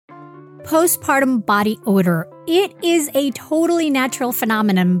postpartum body odor. It is a totally natural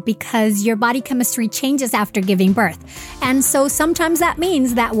phenomenon because your body chemistry changes after giving birth. And so sometimes that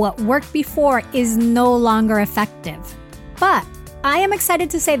means that what worked before is no longer effective. But I am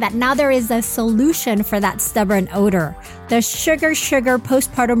excited to say that now there is a solution for that stubborn odor. The Sugar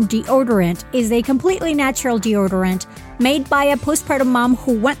Postpartum Deodorant is a completely natural deodorant made by a postpartum mom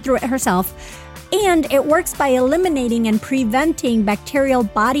who went through it herself. And it works by eliminating and preventing bacterial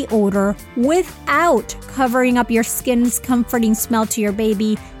body odor without covering up your skin's comforting smell to your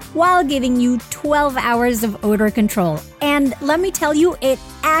baby while giving you 12 hours of odor control. And let me tell you, it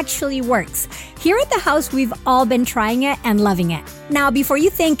actually works. Here at the house, we've all been trying it and loving it. Now, before you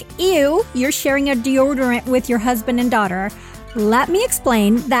think, ew, you're sharing a deodorant with your husband and daughter, let me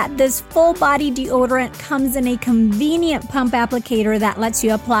explain that this full-body deodorant comes in a convenient pump applicator that lets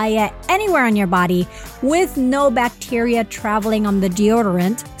you apply it anywhere on your body with no bacteria traveling on the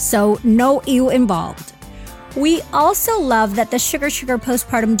deodorant, so no ew involved. We also love that the Sugar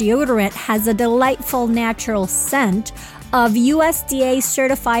Postpartum Deodorant has a delightful natural scent of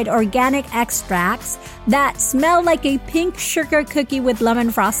USDA-certified organic extracts that smell like a pink sugar cookie with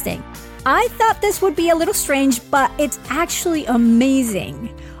lemon frosting. I thought this would be a little strange, but it's actually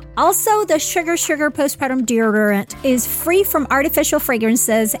amazing. Also, the Sugar Postpartum Deodorant is free from artificial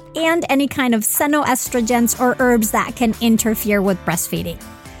fragrances and any kind of xenoestrogens or herbs that can interfere with breastfeeding.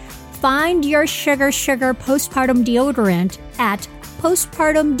 Find your Sugar Postpartum Deodorant at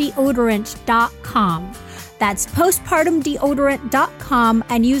postpartumdeodorant.com. That's postpartumdeodorant.com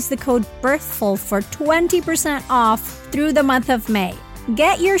and use the code BIRTHFUL for 20% off through the month of May.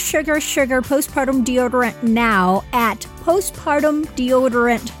 Get your Sugar Postpartum Deodorant now at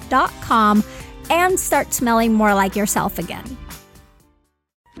postpartumdeodorant.com and start smelling more like yourself again.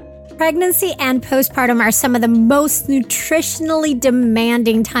 Pregnancy and postpartum are some of the most nutritionally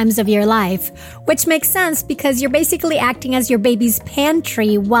demanding times of your life, which makes sense because you're basically acting as your baby's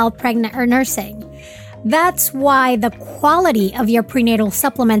pantry while pregnant or nursing. That's why the quality of your prenatal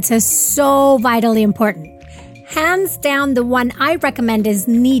supplements is so vitally important. Hands down, the one I recommend is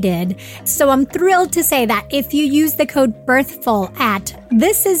Needed. So I'm thrilled to say that if you use the code BIRTHFUL at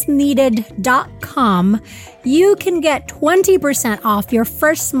thisisneeded.com, you can get 20% off your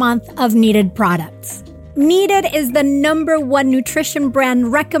first month of Needed products. Needed is the #1 nutrition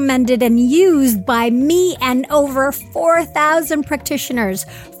brand recommended and used by me and over 4,000 practitioners,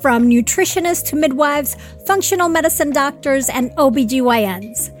 from nutritionists to midwives, functional medicine doctors, and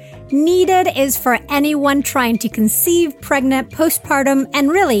OBGYNs. Needed is for anyone trying to conceive, pregnant, postpartum,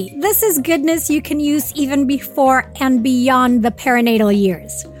 and really, this is goodness you can use even before and beyond the perinatal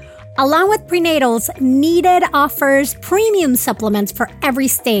years. Along with prenatals, Needed offers premium supplements for every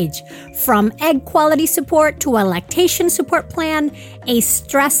stage, from egg quality support to a lactation support plan, a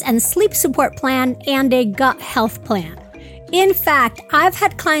stress and sleep support plan, and a gut health plan. In fact, I've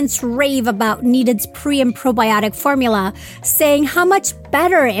had clients rave about Needed's pre- and probiotic formula, saying how much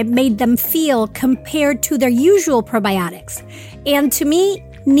better it made them feel compared to their usual probiotics. And to me,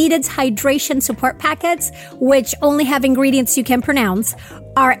 Needed's hydration support packets, which only have ingredients you can pronounce,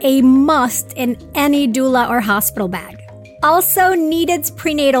 are a must in any doula or hospital bag. Also, Needed's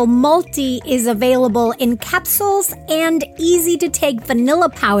Prenatal Multi is available in capsules and easy-to-take vanilla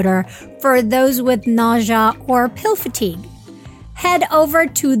powder for those with nausea or pill fatigue. Head over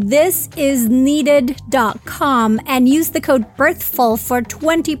to thisisneeded.com and use the code BIRTHFUL for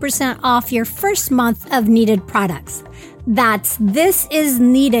 20% off your first month of Needed products. That's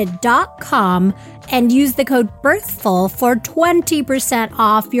thisisneeded.com and use the code BIRTHFUL for 20%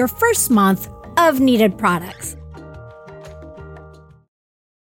 off your first month of Needed products.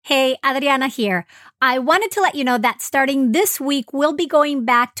 Hey, Adriana here. I wanted to let you know that starting this week, we'll be going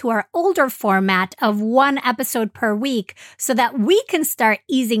back to our older format of 1 episode per week so that we can start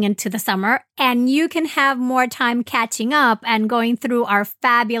easing into the summer and you can have more time catching up and going through our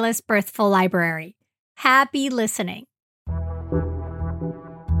fabulous Birthful library. Happy listening.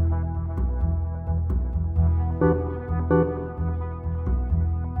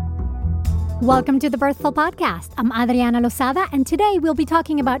 Welcome to the Birthful Podcast. I'm Adriana Lozada, and today we'll be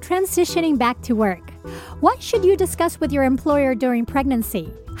talking about transitioning back to work. What should you discuss with your employer during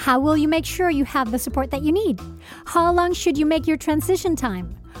pregnancy? How will you make sure you have the support that you need? How long should you make your transition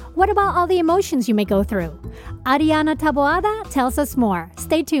time? What about all the emotions you may go through? Ariana Taboada tells us more.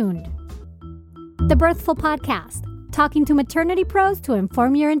 Stay tuned. The Birthful Podcast, talking to maternity pros to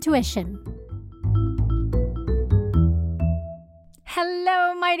inform your intuition.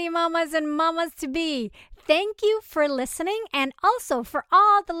 Hello, mighty mamas and mamas to be. Thank you for listening and also for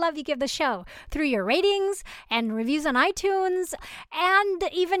all the love you give the show through your ratings and reviews on iTunes, and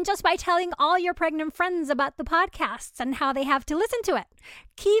even just by telling all your pregnant friends about the podcasts and how they have to listen to it.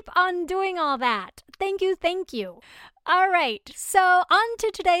 Keep on doing all that. Thank you. Thank you. All right, so on to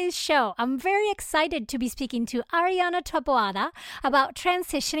today's show. I'm very excited to be speaking to Ariana Taboada about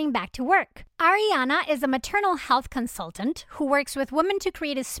transitioning back to work. Ariana is a maternal health consultant who works with women to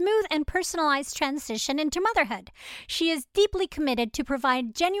create a smooth and personalized transition into motherhood. She is deeply committed to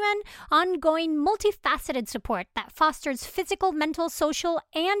provide genuine, ongoing, multifaceted support that fosters physical, mental, social,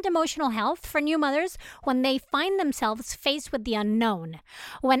 and emotional health for new mothers when they find themselves faced with the unknown.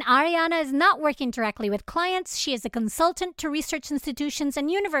 When Ariana is not working directly with clients, she is a consultant to research institutions and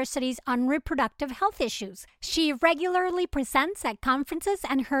universities on reproductive health issues. She regularly presents at conferences,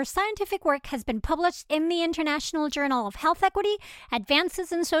 and her scientific work has been published in the International Journal of Health Equity,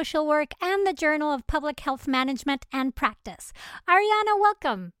 Advances in Social Work, and the Journal of Public Health Management and Practice. Ariana,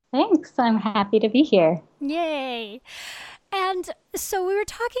 welcome. Thanks. I'm happy to be here. Yay. And so we were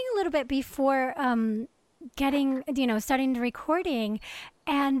talking a little bit before starting the recording,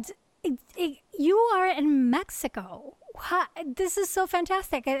 and you are in Mexico. This is so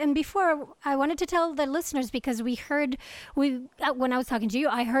fantastic. And before, I wanted to tell the listeners, because when I was talking to you,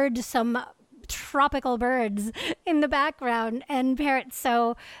 I heard some tropical birds in the background and parrots.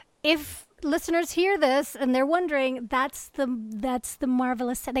 So if listeners hear this and they're wondering, that's the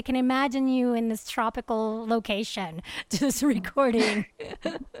marvelous, they can imagine you in this tropical location just recording.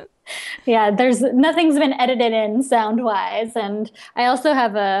 Yeah, nothing's been edited in sound wise. And I also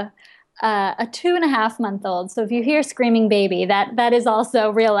have a 2.5-month-old. So if you hear screaming baby, that is also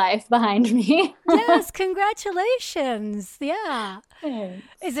real life behind me. Yes, congratulations. Yeah. Thanks.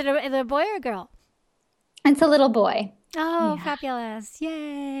 Is it a boy or a girl? It's a little boy. Oh, yeah. Fabulous.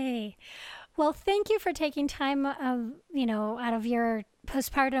 Yay. Well, thank you for taking time out of your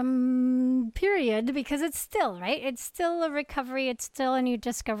postpartum period, because it's still, right? It's still a recovery. It's still a new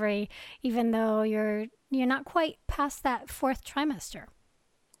discovery, even though you're not quite past that 4th trimester.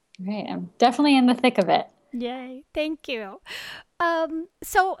 Right. I'm definitely in the thick of it. Yay. Thank you.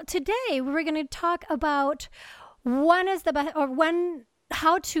 So today we're going to talk about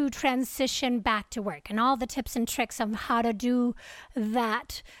how to transition back to work and all the tips and tricks of how to do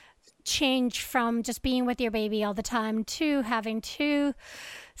that change from just being with your baby all the time to having to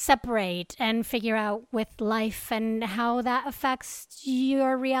separate and figure out with life, and how that affects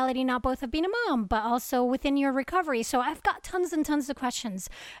your reality, not both of being a mom, but also within your recovery. So I've got tons and tons of questions,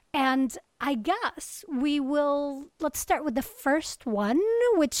 and I guess let's start with the first one,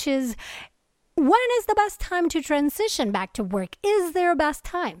 which is, when is the best time to transition back to work? Is there a best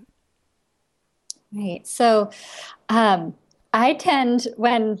time? Right. So I tend,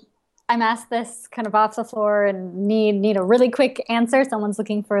 when I'm asked this kind of off the floor and need a really quick answer, someone's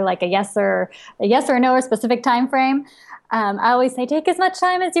looking for like a yes or a no or specific time frame, I always say, take as much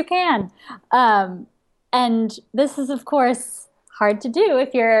time as you can. And this is, of course, hard to do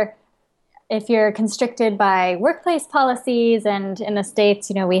if you're constricted by workplace policies. And in the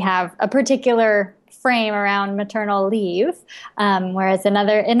States, we have a particular frame around maternal leave, whereas in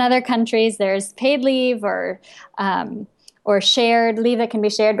other countries, there's paid leave or shared leave that can be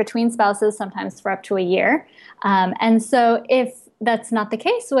shared between spouses, sometimes for up to a year. And so if that's not the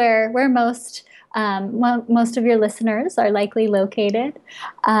case where most of your listeners are likely located,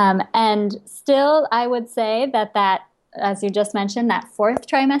 and still I would say that, as you just mentioned, that 4th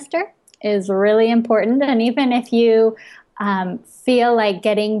trimester is really important. And even if you feel like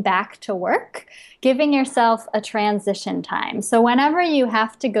getting back to work, giving yourself a transition time. So whenever you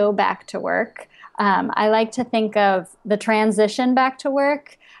have to go back to work, I like to think of the transition back to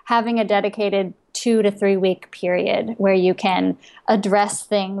work having a dedicated 2 to 3 week period where you can address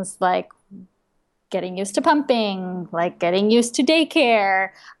things like getting used to pumping, like getting used to daycare,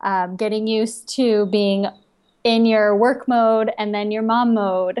 getting used to being in your work mode and then your mom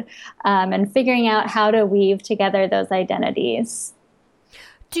mode, and figuring out how to weave together those identities.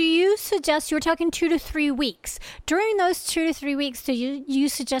 Do you suggest, you were talking 2 to 3 weeks. During those 2 to 3 weeks, do you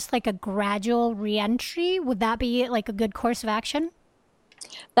suggest like a gradual reentry? Would that be like a good course of action?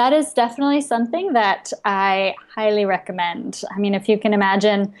 That is definitely something that I highly recommend. I mean, if you can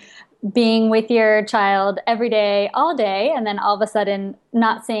imagine being with your child every day, all day, and then all of a sudden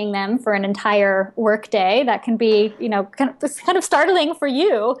not seeing them for an entire work day, that can be, kind of startling for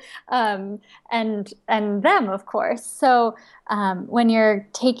you, and them, of course. So when you're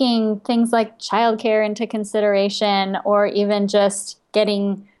taking things like childcare into consideration, or even just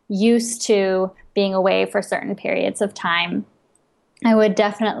getting used to being away for certain periods of time, I would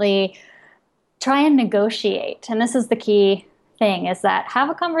definitely try and negotiate. And this is the key thing, is that have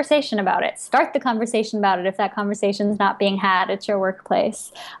a conversation about it. Start the conversation about it if that conversation is not being had at your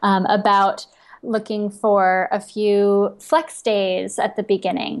workplace, about looking for a few flex days at the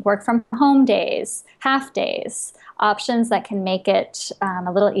beginning, work from home days, half days, options that can make it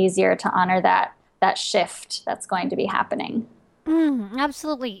a little easier to honor that shift that's going to be happening.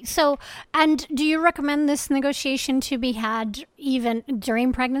 Absolutely. So, and do you recommend this negotiation to be had even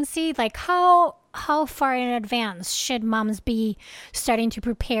during pregnancy? Like how far in advance should moms be starting to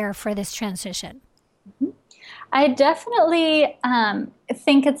prepare for this transition? I definitely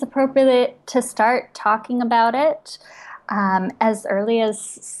think it's appropriate to start talking about it as early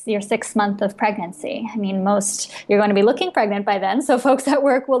as your 6th month of pregnancy. I mean, you're going to be looking pregnant by then, so folks at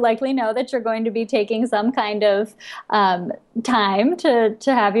work will likely know that you're going to be taking some kind of time to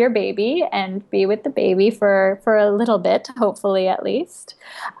have your baby and be with the baby for a little bit, hopefully at least.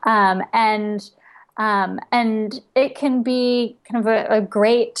 And it can be kind of a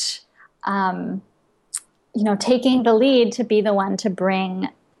great, taking the lead to be the one to bring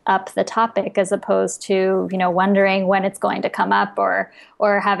up the topic, as opposed to, wondering when it's going to come up, or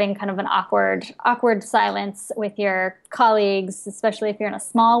having kind of an awkward silence with your colleagues, especially if you're in a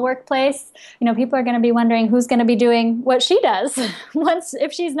small workplace. People are going to be wondering who's going to be doing what she does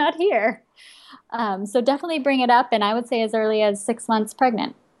if she's not here. So definitely bring it up, and I would say as early as 6 months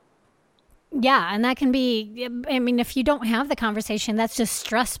pregnant. Yeah, and that can be, I mean, if you don't have the conversation, that's just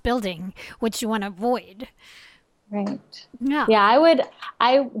stress building, which you want to avoid. Right. Yeah.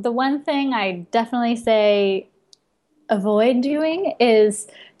 Yeah, the one thing I definitely say avoid doing is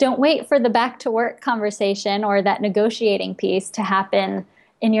don't wait for the back to work conversation or that negotiating piece to happen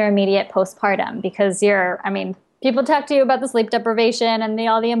in your immediate postpartum, because people talk to you about the sleep deprivation and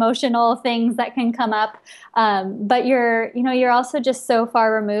all the emotional things that can come up. But you're also just so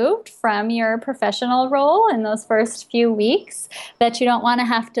far removed from your professional role in those first few weeks that you don't want to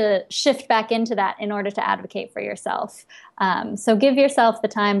have to shift back into that in order to advocate for yourself. So give yourself the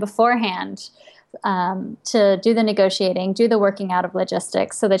time beforehand to do the negotiating, do the working out of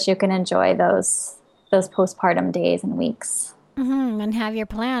logistics, so that you can enjoy those postpartum days and weeks. And have your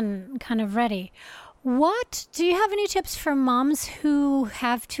plan kind of ready. Do you have any tips for moms who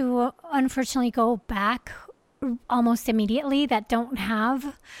have to unfortunately go back almost immediately, that don't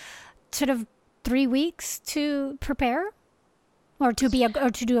have sort of 3 weeks to prepare or to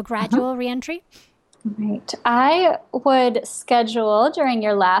do a gradual reentry? Right. I would schedule during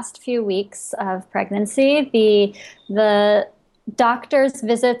your last few weeks of pregnancy the doctor's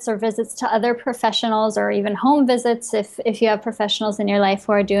visits or visits to other professionals, or even home visits if you have professionals in your life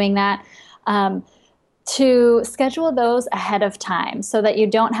who are doing that. To schedule those ahead of time, so that you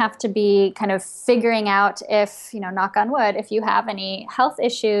don't have to be kind of figuring out if, knock on wood, if you have any health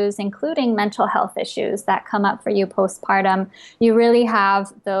issues, including mental health issues that come up for you postpartum, you really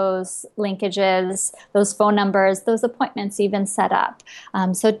have those linkages, those phone numbers, those appointments even set up.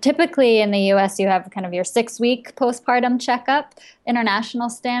 So typically in the US, you have kind of your 6-week postpartum checkup. International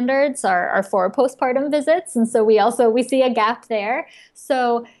standards are 4 postpartum visits. And so we see a gap there.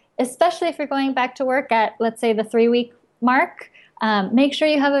 So especially if you're going back to work at, let's say, the 3-week mark, make sure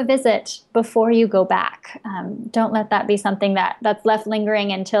you have a visit before you go back. Don't let that be something that's left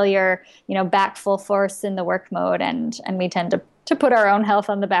lingering until you're, back full force in the work mode, and we tend to put our own health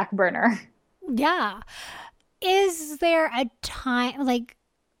on the back burner. Yeah. Is there a time, like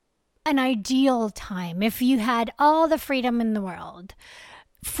an ideal time, if you had all the freedom in the world,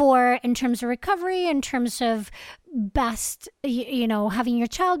 in terms of recovery, in terms of best, having your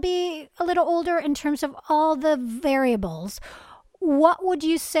child be a little older, in terms of all the variables, what would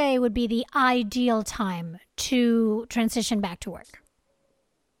you say would be the ideal time to transition back to work?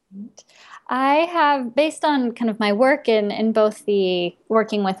 I have, based on kind of my work in both the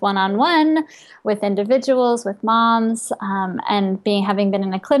working with one-on-one, with individuals, with moms, and having been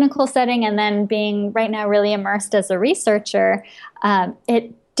in a clinical setting, and then being right now really immersed as a researcher,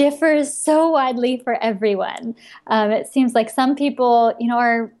 it differs so widely for everyone. It seems like some people,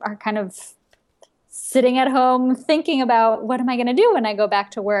 are kind of sitting at home thinking about, what am I going to do when I go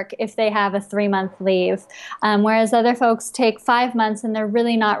back to work if they have a 3-month leave? Whereas other folks take 5 months and they're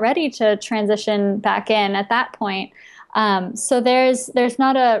really not ready to transition back in at that point. So there's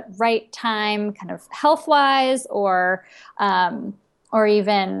not a right time kind of health-wise or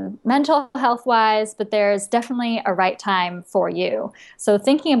even mental health-wise, but there's definitely a right time for you. So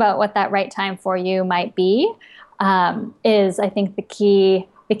thinking about what that right time for you might be is, I think, the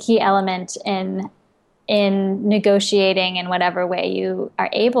key element in negotiating in whatever way you are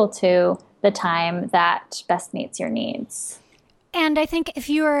able to the time that best meets your needs. And I think if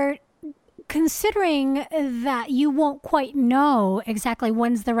you're considering that you won't quite know exactly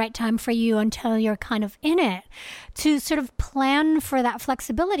when's the right time for you until you're kind of in it, to sort of plan for that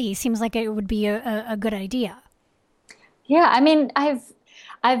flexibility seems like it would be a good idea. Yeah, I mean,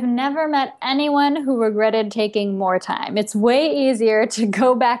 I've never met anyone who regretted taking more time. It's way easier to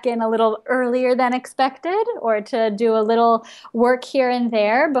go back in a little earlier than expected, or to do a little work here and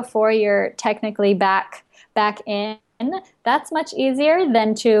there before you're technically back in. That's much easier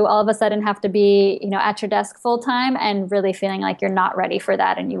than to all of a sudden have to be, at your desk full time and really feeling like you're not ready for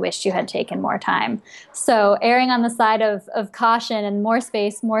that and you wish you had taken more time. So erring on the side of caution and more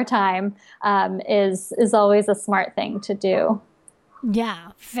space, more time is always a smart thing to do.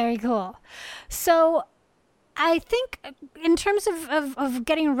 Yeah, very cool. So I think in terms of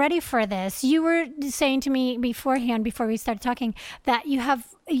getting ready for this, you were saying to me beforehand, before we started talking, that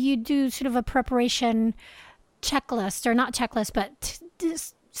you do sort of a preparation checklist, or not checklist, but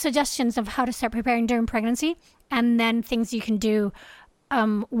suggestions of how to start preparing during pregnancy, and then things you can do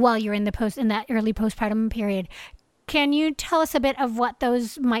while you're in that early postpartum period. Can you tell us a bit of what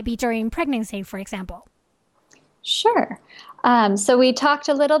those might be during pregnancy, for example? Sure. So we talked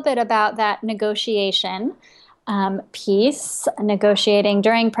a little bit about that negotiation piece, negotiating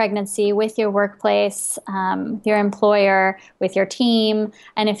during pregnancy with your workplace, your employer, with your team.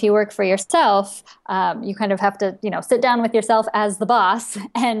 And if you work for yourself, you kind of have to, sit down with yourself as the boss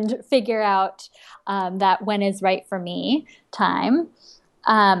and figure out that when is right for me time.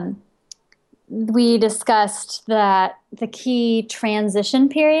 We discussed that the key transition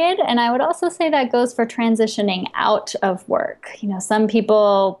period, and I would also say that goes for transitioning out of work. Some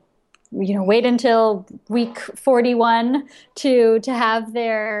people, wait until week 41 to have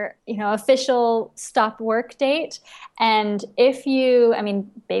their, official stop work date. And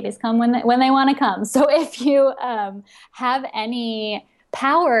babies come when they want to come. So if you have any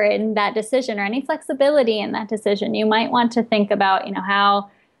power in that decision or any flexibility in that decision, you might want to think about, how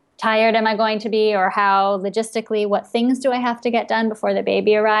tired am I going to be, or how logistically, what things do I have to get done before the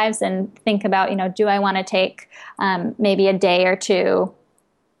baby arrives, and think about, do I want to take maybe a day or two,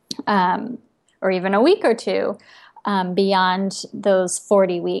 or even a week or two beyond those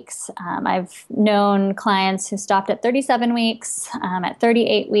 40 weeks. I've known clients who stopped at 37 weeks, at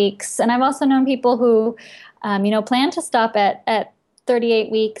 38 weeks, and I've also known people who, plan to stop at 38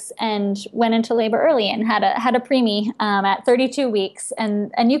 weeks and went into labor early and had a preemie at 32 weeks,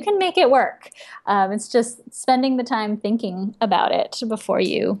 and you can make it work. It's just spending the time thinking about it before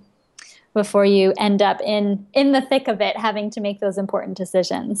you end up in the thick of it, having to make those important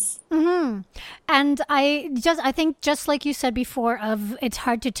decisions. Mm-hmm. And I think just like you said before, it's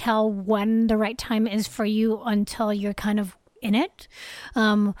hard to tell when the right time is for you until you're kind of in it.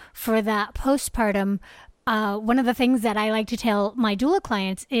 For that postpartum, one of the things that I like to tell my doula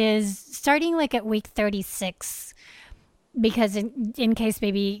clients is starting like at week 36, because in case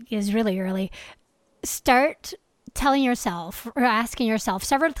baby is really early, start telling yourself or asking yourself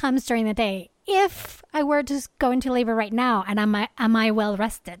several times during the day, if I were to go into labor right now, and am I well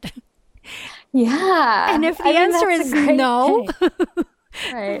rested? Yeah. And if the answer is no,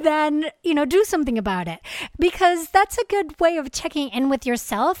 right, then, do something about it, because that's a good way of checking in with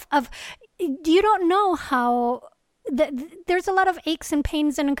yourself. You don't know how there's a lot of aches and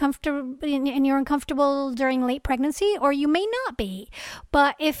pains and and you're uncomfortable during late pregnancy, or you may not be.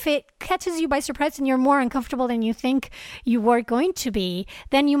 But if it catches you by surprise and you're more uncomfortable than you think you were going to be,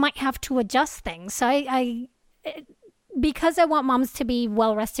 then you might have to adjust things. So because I want moms to be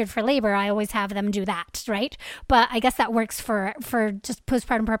well rested for labor, I always have them do that, right? But I guess that works for just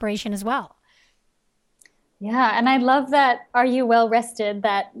postpartum preparation as well. Yeah, and I love that, are you well rested,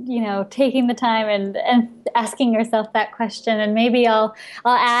 that, taking the time and asking yourself that question. And maybe I'll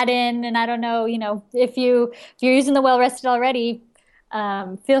add in, and I don't know, if you're using the well rested already,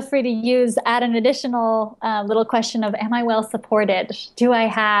 feel free to add an additional little question of, am I well supported? Do I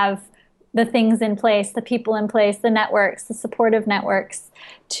have the things in place, the people in place, the networks, the supportive networks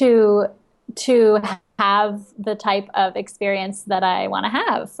to have the type of experience that I want to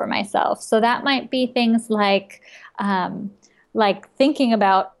have for myself? So that might be things like thinking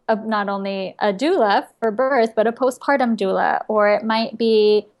about not only a doula for birth, but a postpartum doula, or it might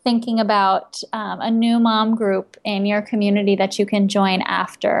be thinking about a new mom group in your community that you can join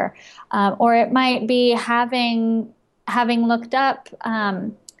after, or it might be having looked up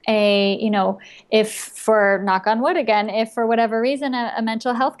if, for knock on wood again, if for whatever reason a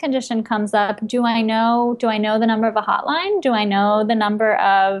mental health condition comes up, do I know the number of a hotline? Do I know the number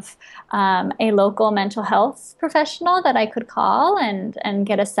of a local mental health professional that I could call and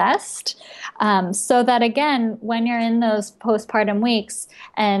get assessed? So that, again, when you're in those postpartum weeks,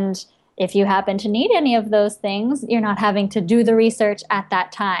 and if you happen to need any of those things, you're not having to do the research at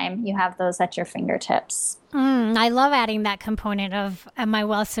that time. You have those at your fingertips. I love adding that component of, am I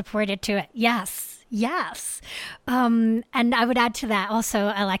well supported to it? Yes. Yes. And I would add to that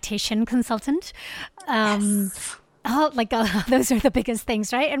also a lactation consultant. Yes. Those are the biggest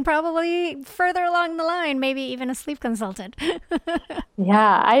things, right? And probably further along the line, maybe even a sleep consultant.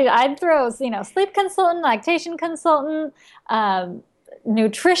 Yeah, I'd throw, sleep consultant, lactation consultant,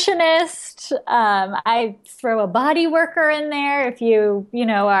 nutritionist. I throw a body worker in there if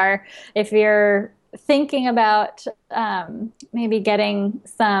if you're thinking about maybe getting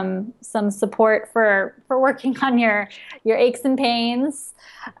some support for working on your aches and pains.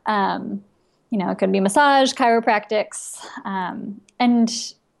 It could be massage, chiropractics,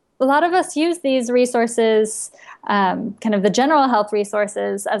 and a lot of us use these resources, kind of the general health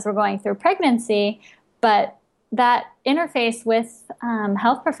resources, as we're going through pregnancy, but that interface with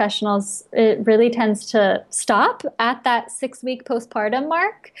health professionals, it really tends to stop at that 6-week postpartum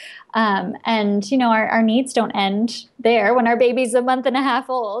mark. Our needs don't end there when our baby's a month and a half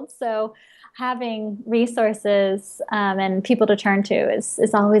old. So having resources and people to turn to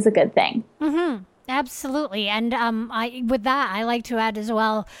is always a good thing. Mm-hmm. Absolutely. And with that, I like to add as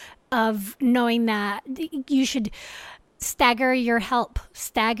well of knowing that you should stagger your help,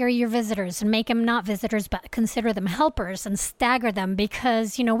 stagger your visitors, and make them not visitors, but consider them helpers and stagger them,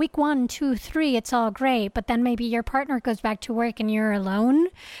 because, week 1, 2, 3, it's all great. But then maybe your partner goes back to work and you're alone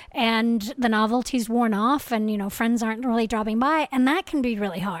and the novelty's worn off and, friends aren't really dropping by. And that can be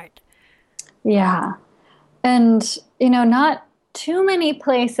really hard. Yeah. And, not many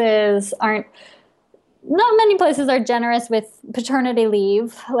places are generous with paternity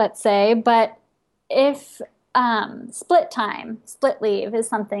leave, let's say, but if split leave is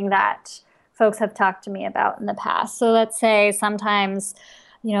something that folks have talked to me about in the past. So let's say sometimes,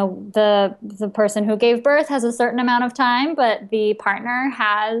 the person who gave birth has a certain amount of time, but the partner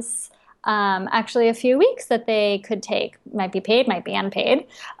has actually a few weeks that they could take. Might be paid, might be unpaid.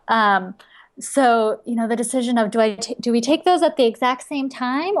 So, the decision of do we take those at the exact same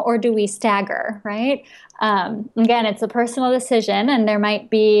time, or do we stagger, right? Again, it's a personal decision, and there might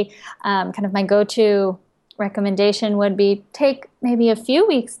be kind of my go-to recommendation would be take maybe a few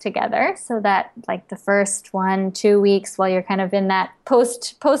weeks together, so that like the first 1-2 weeks while you're kind of in that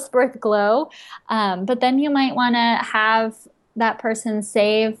post-birth glow. But then you might want to have that person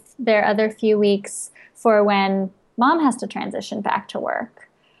save their other few weeks for when mom has to transition back to work.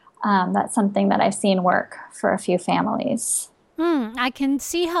 That's something that I've seen work for a few families. I can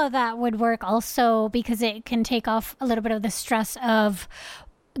see how that would work also, because it can take off a little bit of the stress of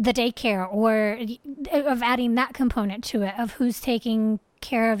the daycare, or of adding that component to it of who's taking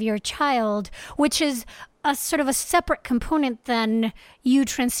care of your child, which is a sort of a separate component than you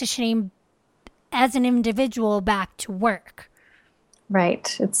transitioning as an individual back to work.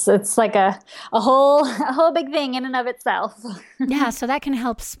 Right. It's like a whole big thing in and of itself. Yeah. So that can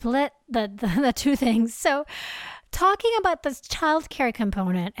help split the two things. So talking about this childcare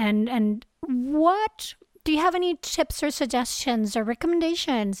component and what do you have any tips or suggestions or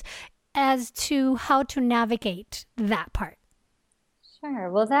recommendations as to how to navigate that part? Sure.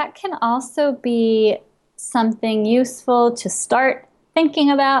 Well, that can also be something useful to start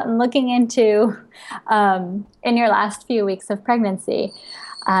thinking about and looking into in your last few weeks of pregnancy.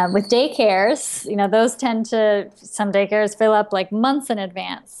 With daycares, those some daycares fill up like months in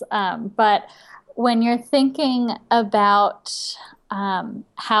advance. But when you're thinking about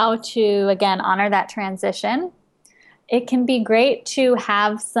how to, again, honor that transition, it can be great to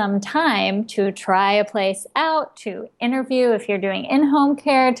have some time to try a place out, to interview if you're doing in-home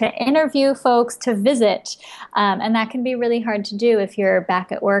care, to interview folks, to visit. And that can be really hard to do if you're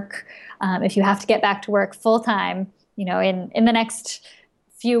back at work, if you have to get back to work full-time, in the next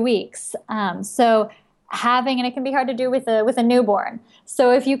few weeks. And it can be hard to do with a newborn.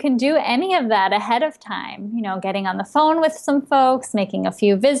 So if you can do any of that ahead of time, getting on the phone with some folks, making a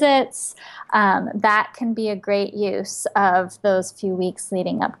few visits, that can be a great use of those few weeks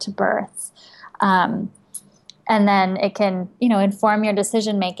leading up to birth. And then it can, inform your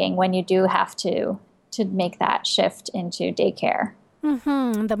decision making when you do have to make that shift into daycare.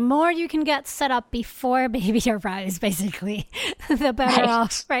 Mm-hmm. The more you can get set up before baby arrives, basically, the better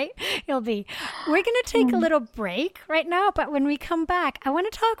off, right? You'll be. We're going to take a little break right now, but when we come back, I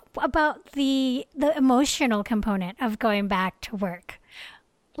want to talk about the emotional component of going back to work.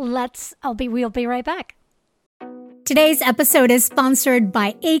 We'll be right back. Today's episode is sponsored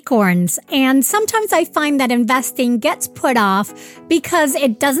by Acorns, and sometimes I find that investing gets put off because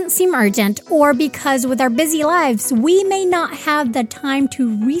it doesn't seem urgent or because with our busy lives, we may not have the time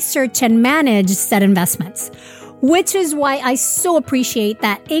to research and manage said investments. Which is why I so appreciate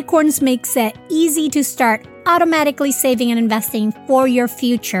that Acorns makes it easy to start automatically saving and investing for your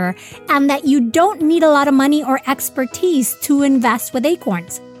future, and that you don't need a lot of money or expertise to invest with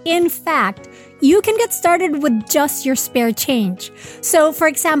Acorns. In fact, you can get started with just your spare change. So, for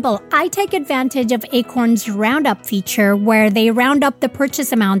example, I take advantage of Acorns' Roundup feature where they round up the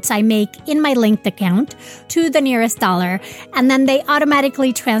purchase amounts I make in my linked account to the nearest dollar, and then they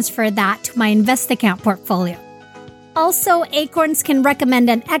automatically transfer that to my Invest account portfolio. Also, Acorns can recommend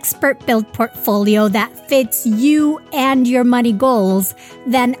an expert-built portfolio that fits you and your money goals,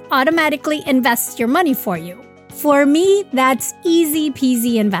 then automatically invests your money for you. For me, that's easy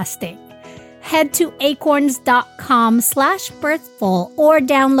peasy investing. Head to acorns.com/birthful or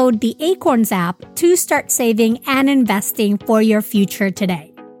download the Acorns app to start saving and investing for your future today.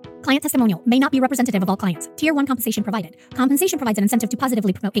 Client testimonial may not be representative of all clients. Tier 1 compensation provided. Compensation provides an incentive to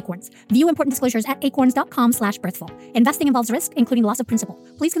positively promote Acorns. View important disclosures at acorns.com/birthful. Investing involves risk, including loss of principal.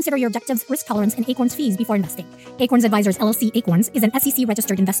 Please consider your objectives, risk tolerance, and Acorns fees before investing. Acorns Advisors LLC Acorns is an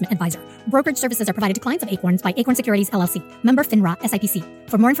SEC-registered investment advisor. Brokerage services are provided to clients of Acorns by Acorn Securities LLC. Member FINRA SIPC.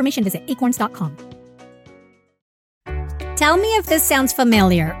 For more information, visit acorns.com. Tell me if this sounds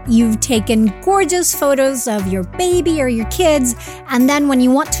familiar. You've taken gorgeous photos of your baby or your kids, and then when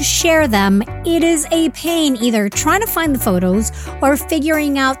you want to share them, it is a pain either trying to find the photos or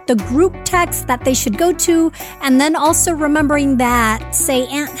figuring out the group text that they should go to, and then also remembering that, say,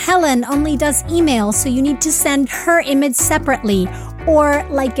 Aunt Helen only does email, so you need to send her image separately. Or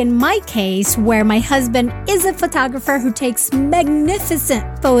like in my case, where my husband is a photographer who takes magnificent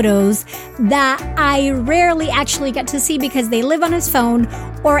photos that I rarely actually get to see because they live on his phone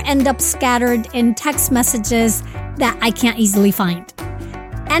or end up scattered in text messages that I can't easily find.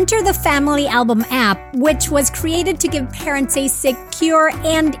 Enter the Family Album app, which was created to give parents a secure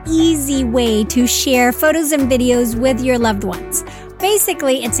and easy way to share photos and videos with your loved ones.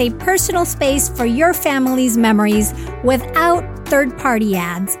 Basically, it's a personal space for your family's memories without third-party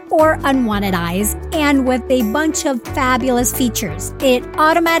ads or unwanted eyes, and with a bunch of fabulous features. It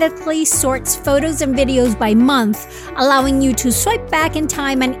automatically sorts photos and videos by month, allowing you to swipe back in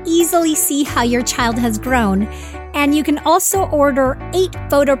time and easily see how your child has grown. And you can also order 8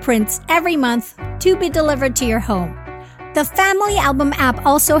 photo prints every month to be delivered to your home. The Family Album app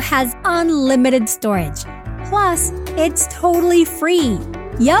also has unlimited storage. Plus, it's totally free.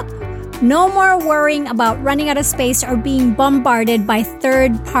 Yup, no more worrying about running out of space or being bombarded by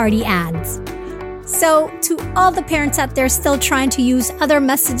third-party ads. So, to all the parents out there still trying to use other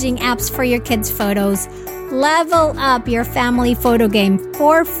messaging apps for your kids' photos, level up your family photo game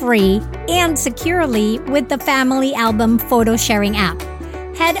for free and securely with the Family Album photo sharing app.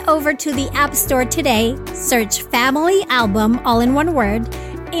 Head over to the App Store today, search Family Album, all in one word,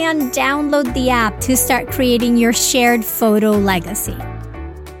 and download the app to start creating your shared photo legacy.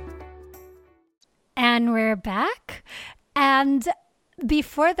 And we're back. And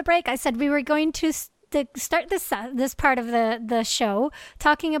before the break, I said we were going to start this part of the show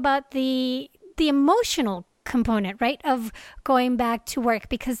talking about the emotional component, right, of going back to work,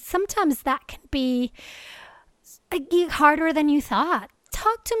 because sometimes that can be harder than you thought.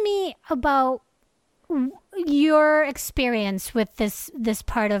 Talk to me about your experience with this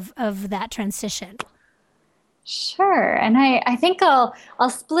part of that transition. Sure. And I think I'll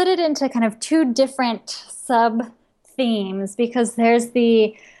split it into kind of 2 different sub themes, because there's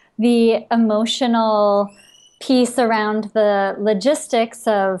the emotional piece around the logistics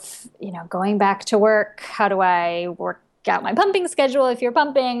of, going back to work. How do I work out my pumping schedule if you're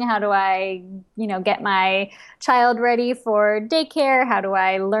pumping? How do I, get my child ready for daycare? How do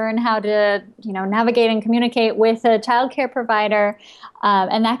I learn how to, navigate and communicate with a childcare provider?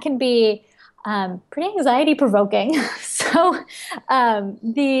 And that can be pretty anxiety provoking. So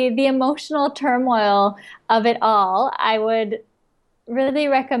the emotional turmoil of it all, I would really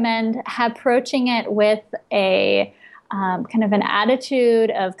recommend approaching it with a kind of an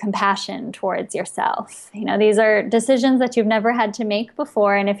attitude of compassion towards yourself. These are decisions that you've never had to make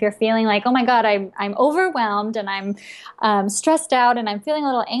before. And if you're feeling like, oh my God, I'm overwhelmed and I'm stressed out and I'm feeling a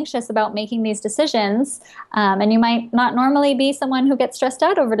little anxious about making these decisions, and you might not normally be someone who gets stressed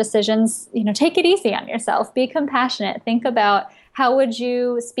out over decisions, take it easy on yourself. Be compassionate. Think about how would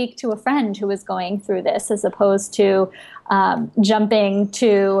you speak to a friend who is going through this, as opposed to jumping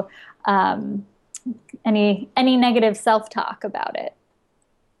to any negative self-talk about it.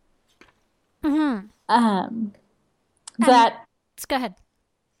 Mm-hmm. And That let's go ahead.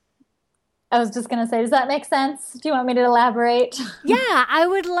 I was just going to say, does that make sense? Do you want me to elaborate? Yeah, I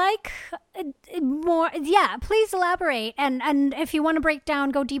would like more. Yeah, please elaborate. And if you want to break down,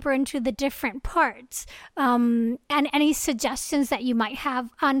 go deeper into the different parts. And any suggestions that you might have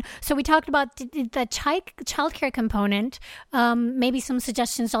on. So we talked about the childcare component. Maybe some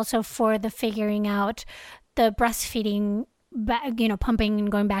suggestions also for the figuring out the breastfeeding, pumping and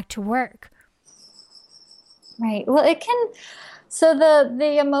going back to work. Right. Well, it can. So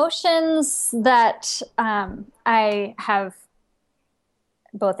the emotions that I have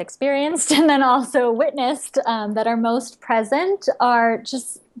both experienced and then also witnessed that are most present are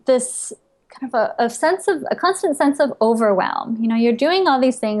just this kind of a constant sense of overwhelm. You know, you're doing all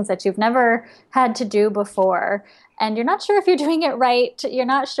these things that you've never had to do before, and you're not sure if you're doing it right. You're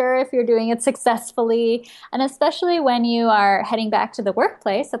not sure if you're doing it successfully. And especially when you are heading back to the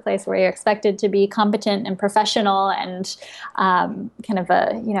workplace, a place where you're expected to be competent and professional and kind of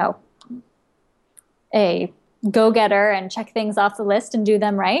a go-getter and check things off the list and do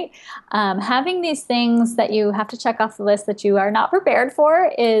them right. Having these things that you have to check off the list that you are not prepared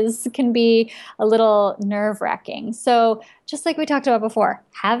for can be a little nerve-wracking. So just like we talked about before,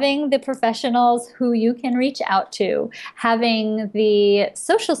 having the professionals who you can reach out to, having the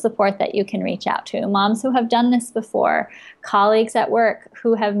social support that you can reach out to, moms who have done this before, colleagues at work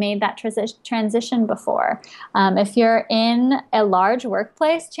who have made that transition before. If you're in a large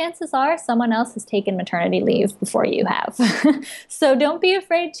workplace, chances are someone else has taken maternity leave before you have. So don't be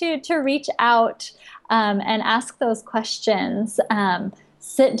afraid to reach out and ask those questions.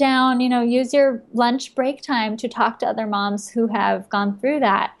 Sit down, use your lunch break time to talk to other moms who have gone through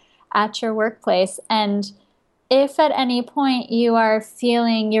that at your workplace. And if at any point you're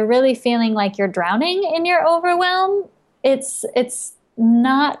really feeling like you're drowning in your overwhelm, it's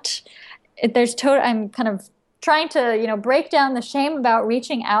not, I'm kind of trying to, break down the shame about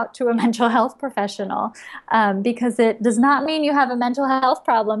reaching out to a mental health professional, because it does not mean you have a mental health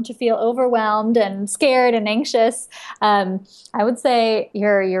problem to feel overwhelmed and scared and anxious. I would say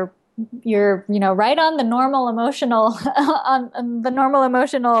you're right on the normal emotional on the normal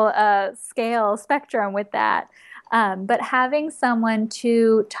emotional scale spectrum with that. But having someone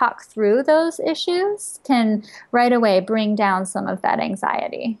to talk through those issues can right away bring down some of that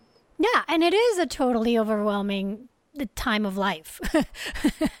anxiety. Yeah, and it is a totally overwhelming time of life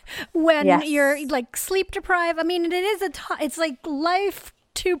when Yes. you're like sleep deprived. I mean, it's like life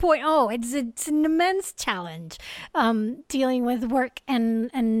 2.0. It's an immense challenge dealing with work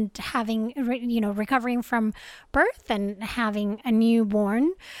and having recovering from birth and having a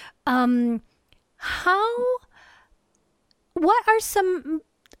newborn. What are some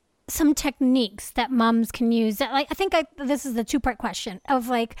techniques that moms can use that, like, this is the two-part question of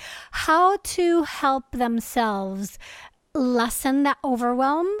like how to help themselves lessen that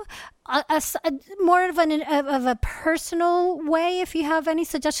overwhelm, more of a personal way, if you have any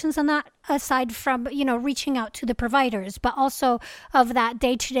suggestions on that, aside from reaching out to the providers, but also of that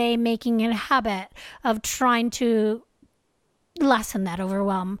day-to-day, making it a habit of trying to lessen that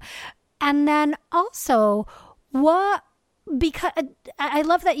overwhelm. And then also because I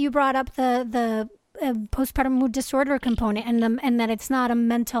love that you brought up the postpartum mood disorder component and that it's not a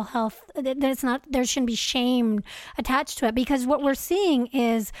mental health, that there shouldn't be shame attached to it, because what we're seeing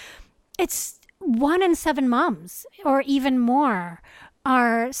is it's 1 in 7 moms or even more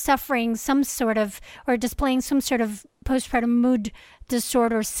are suffering some sort of or displaying some sort of postpartum mood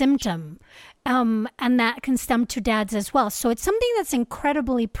disorder symptom. And that can stem to dads as well. So it's something that's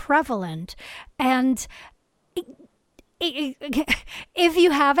incredibly prevalent. And if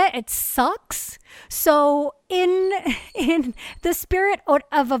you have it, it sucks. So in the spirit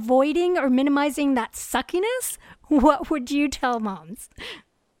of avoiding or minimizing that suckiness, what would you tell moms?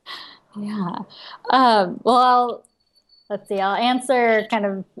 Yeah. Well, let's see. I'll answer kind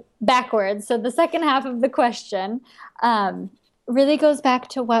of backwards. So the second half of the question really goes back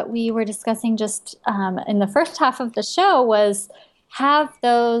to what we were discussing just in the first half of the show, was have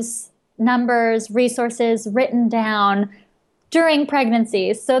those numbers, resources written down during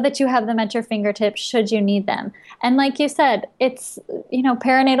pregnancy so that you have them at your fingertips should you need them. And like you said, it's,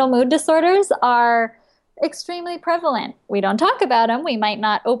 perinatal mood disorders are extremely prevalent. We don't talk about them. We might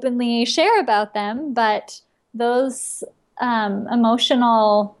not openly share about them, but those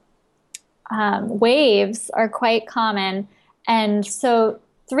emotional waves are quite common. And so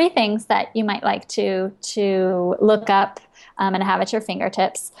 3 things that you might like to look up and have at your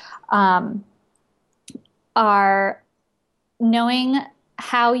fingertips are knowing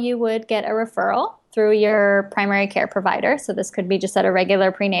how you would get a referral through your primary care provider. So this could be just at a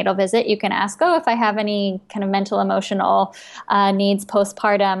regular prenatal visit. You can ask, if I have any kind of mental, emotional needs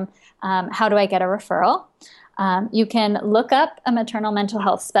postpartum, how do I get a referral? You can look up a maternal mental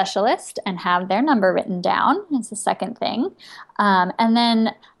health specialist and have their number written down. That's the second thing. And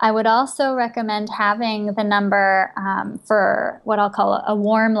then I would also recommend having the number for what I'll call a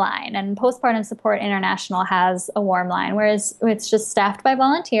warm line. And Postpartum Support International has a warm line, whereas it's just staffed by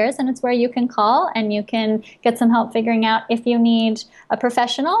volunteers, and it's where you can call and you can get some help figuring out if you need a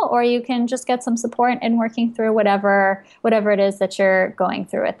professional, or you can just get some support in working through whatever it is that you're going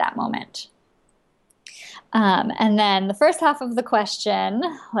through at that moment. And then the first half of the question,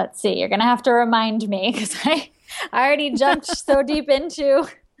 let's see, you're going to have to remind me because I already jumped so deep into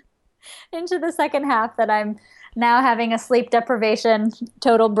the second half that I'm now having a sleep deprivation,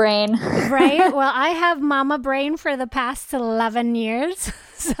 total brain. Right. Well, I have mama brain for the past 11 years,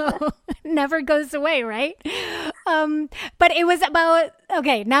 so it never goes away, right? But it was about,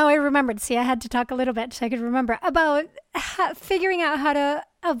 okay, now I remembered. See, I had to talk a little bit so I could remember about figuring out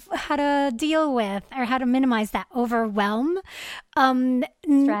how to deal with or how to minimize that overwhelm in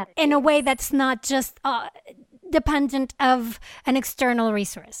a way that's not just dependent of an external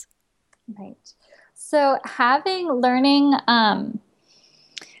resource. Right. So learning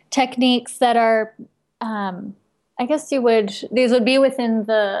techniques that are, I guess these would be within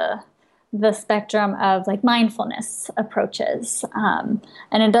the spectrum of like mindfulness approaches. And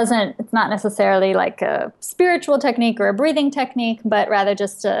it's not necessarily like a spiritual technique or a breathing technique, but rather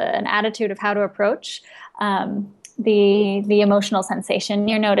just an attitude of how to approach the emotional sensation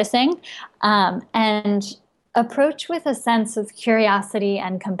you're noticing. And approach with a sense of curiosity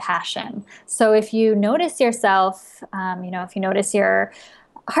and compassion. So if you notice yourself, if you notice your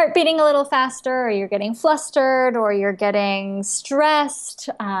heart beating a little faster, or you're getting flustered, or you're getting stressed,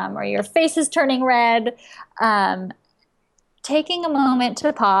 or your face is turning red, taking a moment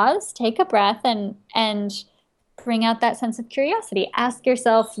to pause, take a breath, and bring out that sense of curiosity. Ask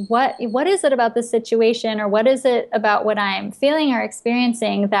yourself, what is it about this situation, or what is it about what I'm feeling or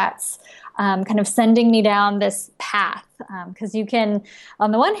experiencing that's kind of sending me down this path? Because you can,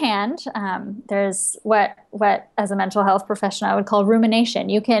 on the one hand, there's what as a mental health professional I would call rumination.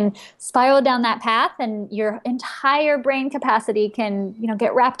 You can spiral down that path, and your entire brain capacity can,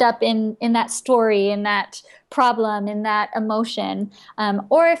 get wrapped up in that story, in that problem, in that emotion.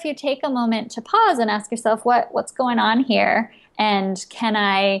 Or if you take a moment to pause and ask yourself, what's going on here, and can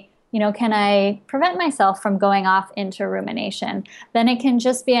I prevent myself from going off into rumination? Then it can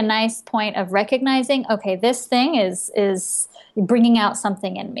just be a nice point of recognizing, okay, this thing is bringing out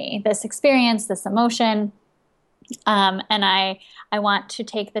something in me, this experience, this emotion. And I want to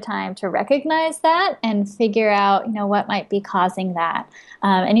take the time to recognize that and figure out, what might be causing that.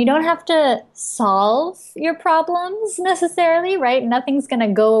 And you don't have to solve your problems necessarily, right? Nothing's going to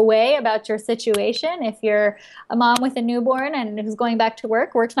go away about your situation. If you're a mom with a newborn and who's going back to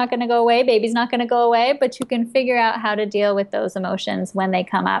work's not going to go away, baby's not going to go away, but you can figure out how to deal with those emotions when they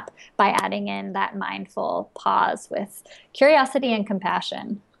come up by adding in that mindful pause with curiosity and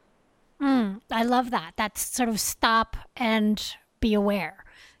compassion. I love that. That's sort of stop and be aware.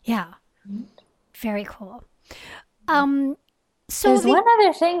 Yeah. Very cool. So there's one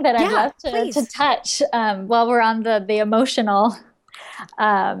other thing that I'd love to touch while we're on the emotional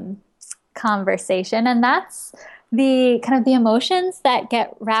conversation, and that's the kind of the emotions that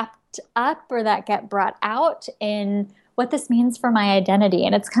get wrapped up or that get brought out in what this means for my identity.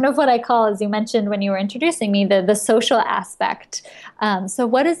 And it's kind of what I call, as you mentioned when you were introducing me, the social aspect. So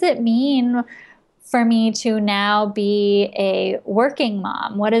what does it mean for me to now be a working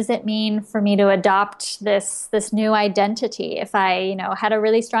mom? What does it mean for me to adopt this new identity? If I, had a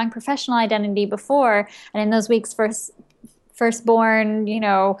really strong professional identity before, and in those weeks firstborn,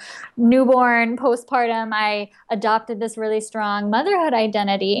 newborn, postpartum, I adopted this really strong motherhood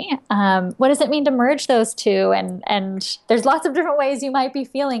identity. What does it mean to merge those two? And there's lots of different ways you might be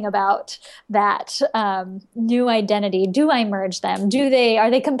feeling about that new identity. Do I merge them? Are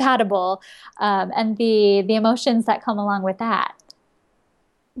they compatible? And the emotions that come along with that.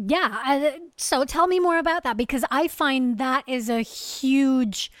 Yeah. So tell me more about that, because I find that is a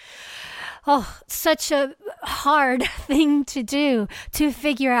huge, such a hard thing to do, to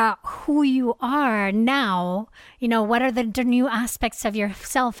figure out who you are now. What are the new aspects of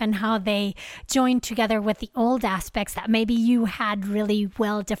yourself and how they join together with the old aspects that maybe you had really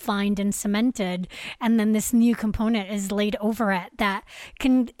well defined and cemented. And then this new component is laid over it that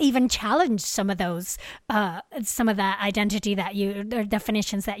can even challenge some of those, some of that identity or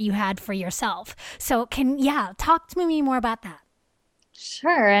definitions that you had for yourself. So talk to me more about that.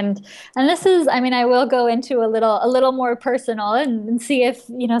 Sure. And this is, I mean, I will go into a little more personal and see if,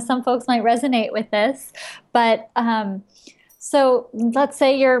 some folks might resonate with this. But so let's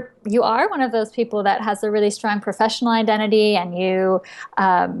say you are one of those people that has a really strong professional identity, and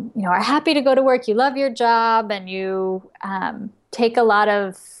are happy to go to work, you love your job, and you take a lot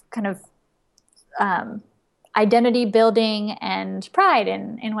of kind of identity building and pride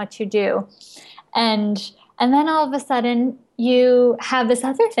in what you do. And then all of a sudden you have this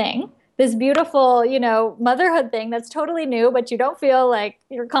other thing, this beautiful, motherhood thing that's totally new, but you don't feel like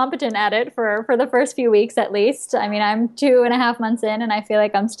you're competent at it for the first few weeks at least. I mean, I'm 2.5 months in, and I feel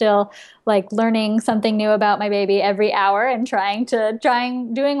like I'm still like learning something new about my baby every hour, and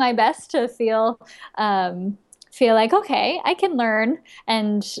doing my best to feel like, okay, I can learn.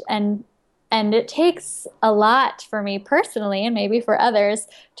 And it takes a lot for me personally, and maybe for others,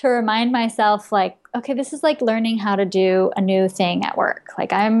 to remind myself, like, okay, this is like learning how to do a new thing at work.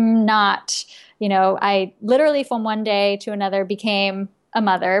 Like, I'm not, I literally from one day to another became a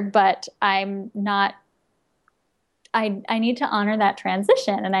mother, but I'm not, I need to honor that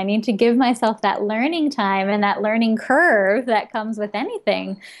transition, and I need to give myself that learning time and that learning curve that comes with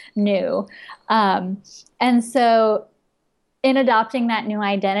anything new. And so in adopting that new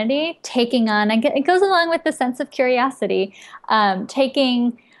identity, taking on, it goes along with the sense of curiosity,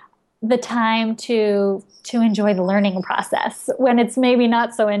 taking the time to enjoy the learning process when it's maybe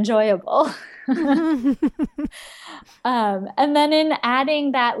not so enjoyable. And then in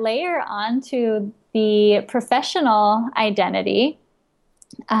adding that layer onto the professional identity,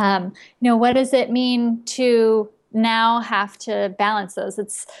 what does it mean to now have to balance those?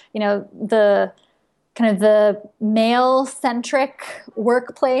 It's, the kind of the male-centric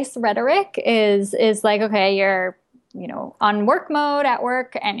workplace rhetoric is like, okay, you're, on work mode at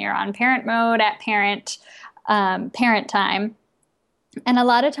work, and you're on parent mode at parent time. And a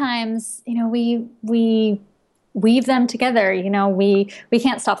lot of times, we weave them together. We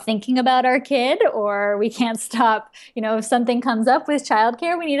can't stop thinking about our kid, or we can't stop, if something comes up with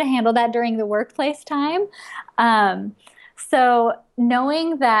childcare, we need to handle that during the workplace time. So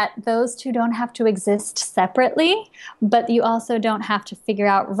knowing that those two don't have to exist separately, but you also don't have to figure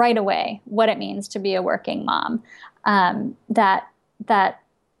out right away what it means to be a working mom, that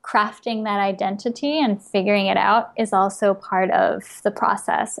crafting that identity and figuring it out is also part of the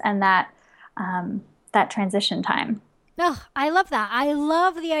process, and that transition time. Oh, I love that. I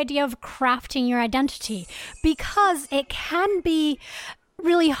love the idea of crafting your identity, because it can be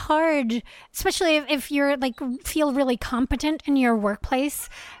really hard, especially if you're like feel really competent in your workplace,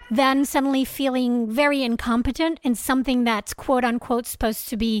 then suddenly feeling very incompetent in something that's quote unquote supposed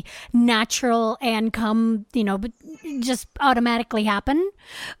to be natural and just automatically happen.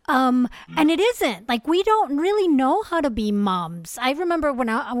 And it isn't. Like, we don't really know how to be moms. I remember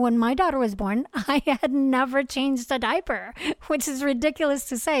when my daughter was born, I had never changed a diaper, which is ridiculous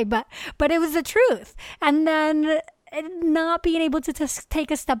to say, but it was the truth. And then not being able to just take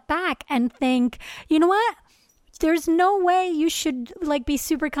a step back and think, you know what? There's no way you should be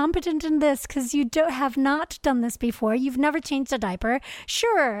super competent in this, because you have not done this before. You've never changed a diaper.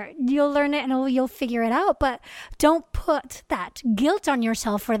 Sure, you'll learn it and you'll figure it out, but don't put that guilt on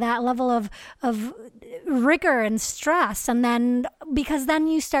yourself for that level of rigor and stress. And then, because then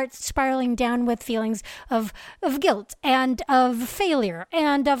you start spiraling down with feelings of guilt and of failure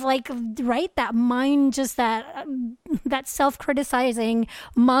and of that mind, just that self-criticizing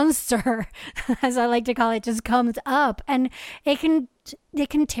monster, as I like to call it, just comes up, and it can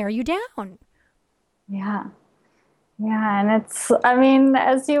tear you down. Yeah. And it's, I mean,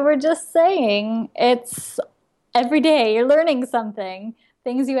 as you were just saying, it's every day you're learning something,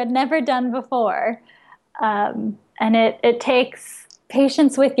 things you had never done before. And it takes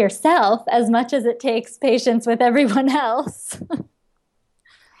patience with yourself as much as it takes patience with everyone else.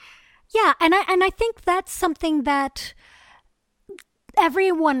 Yeah. And I think that's something that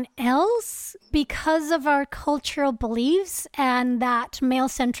everyone else, because of our cultural beliefs and that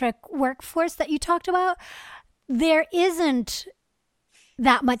male-centric workforce that you talked about, there isn't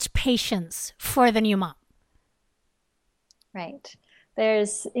that much patience for the new mom. Right. There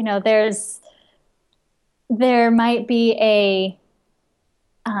might be a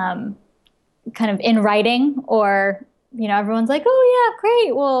kind of in writing, or, everyone's like, oh yeah,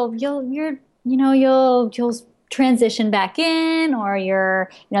 great. Well, you'll transition back in, or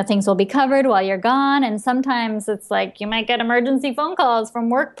things will be covered while you're gone. And sometimes it's like you might get emergency phone calls from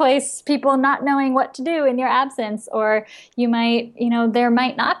workplace people not knowing what to do in your absence, or you might, there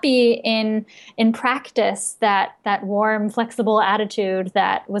might not be in practice that warm, flexible attitude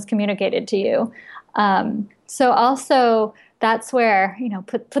that was communicated to you. So also that's where,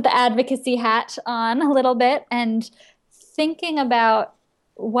 put the advocacy hat on a little bit and thinking about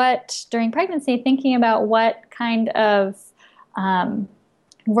during pregnancy, thinking about what kind of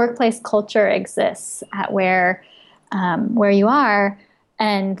workplace culture exists at where you are,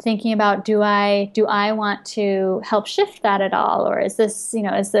 and thinking about, do I want to help shift that at all? Or is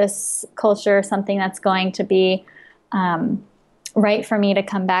this culture something that's going to be right for me to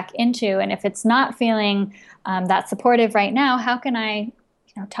come back into? And if it's not feeling that supportive right now, how can I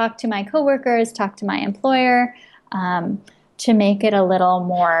talk to my coworkers, talk to my employer, to make it a little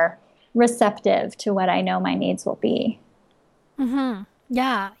more receptive to what I know my needs will be? Mm-hmm.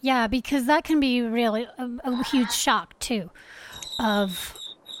 Yeah, because that can be really a huge shock too. And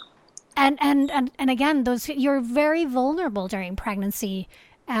again, you're very vulnerable during pregnancy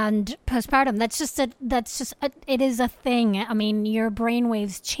and postpartum. It is a thing. I mean, your brain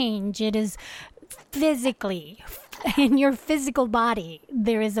waves change. It is physically in your physical body.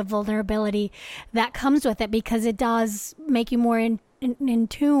 There is a vulnerability that comes with it because it does make you more in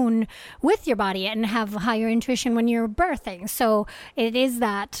tune with your body and have higher intuition when you're birthing. So it is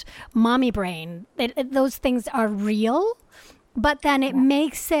that mommy brain. Those things are real, but then it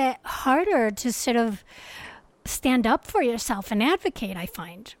makes it harder to sort of stand up for yourself and advocate, I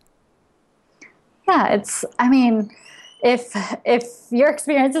find. Yeah, if your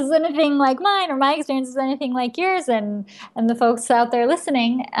experience is anything like mine, or my experience is anything like yours, and the folks out there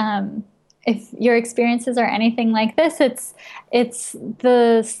listening, if your experiences are anything like this, it's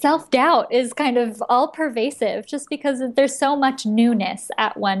the self-doubt is kind of all pervasive, just because there's so much newness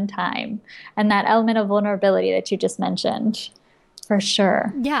at one time, and that element of vulnerability that you just mentioned, for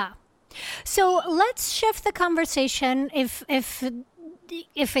sure. Yeah. So let's shift the conversation if you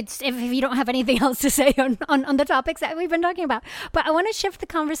don't have anything else to say on the topics that we've been talking about. But I want to shift the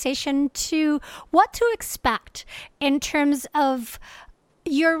conversation to what to expect in terms of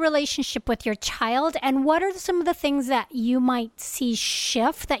your relationship with your child, and what are some of the things that you might see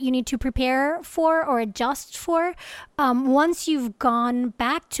shift that you need to prepare for or adjust for once you've gone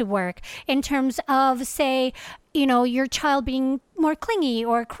back to work, in terms of, say, your child being more clingy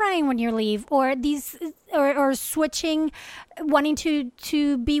or crying when you leave, or or switching, wanting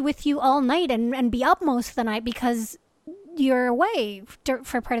to be with you all night and be up most of the night because you're away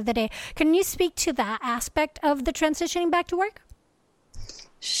for part of the day. Can you speak to that aspect of the transitioning back to work?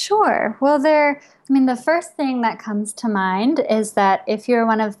 Sure. Well, the first thing that comes to mind is that if you're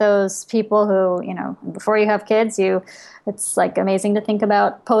one of those people who, before you have kids, it's like amazing to think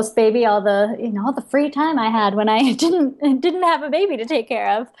about post-baby, all the free time I had when I didn't have a baby to take care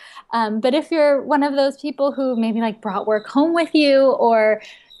of. But if you're one of those people who maybe like brought work home with you, or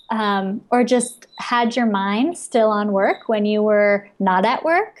just had your mind still on work when you were not at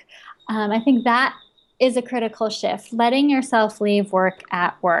work, I think that is a critical shift, letting yourself leave work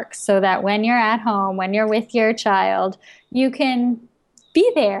at work, so that when you're at home, when you're with your child, you can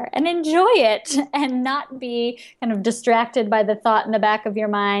be there and enjoy it and not be kind of distracted by the thought in the back of your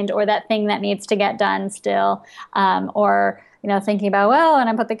mind, or that thing that needs to get done still, or thinking about, well, when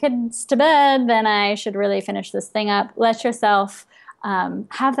I put the kids to bed, then I should really finish this thing up. Let yourself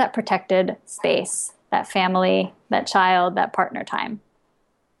have that protected space, that family, that child, that partner time.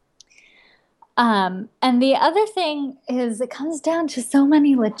 And the other thing is, it comes down to so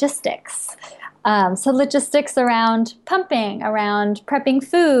many logistics. So logistics around pumping, around prepping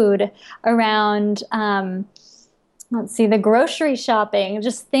food, around, the grocery shopping,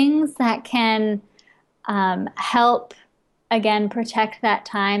 just things that can help, again, protect that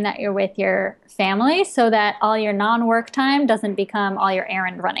time that you're with your family, so that all your non-work time doesn't become all your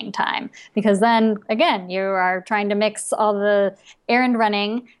errand running time. Because then, again, you are trying to mix all the errand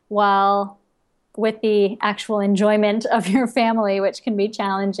running while with the actual enjoyment of your family, which can be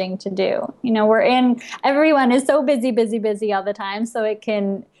challenging to do. Everyone is so busy all the time. So if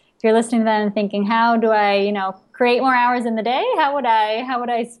you're listening to that and thinking, how do I, create more hours in the day? How would I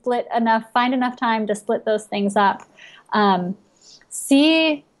find enough time to split those things up?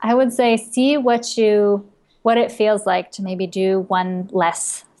 See what it feels like to maybe do one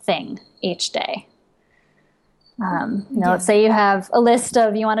less thing each day. Let's say you have a list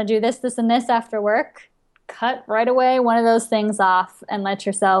of, you want to do this, this, and this after work. Cut right away one of those things off and let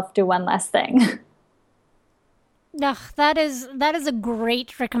yourself do one less thing. That is a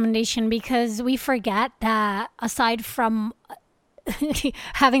great recommendation, because we forget that aside from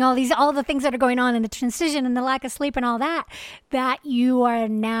having all the things that are going on in the transition and the lack of sleep and all that you are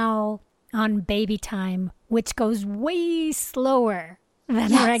now on baby time, which goes way slower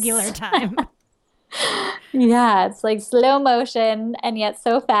than regular time. Yeah, it's like slow motion and yet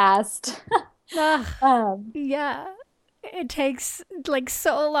so fast. Yeah. it takes like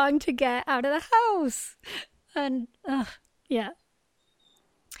so long to get out of the house. And yeah.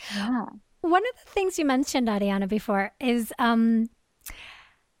 Yeah. One of the things you mentioned, Ariana, before is and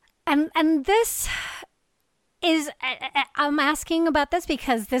this is I'm asking about this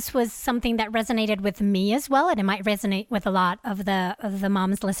because this was something that resonated with me as well, and it might resonate with a lot of the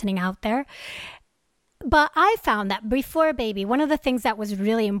moms listening out there. But I found that before baby, one of the things that was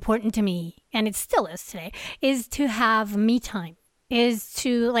really important to me, and it still is today, is to have me time. Is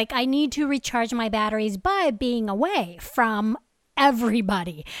to like I need to recharge my batteries by being away from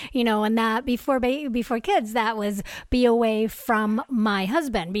everybody, and that before kids, that was be away from my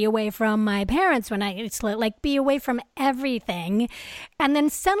husband, be away from my parents when it's like be away from everything. And then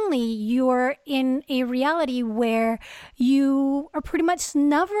suddenly you're in a reality where you are pretty much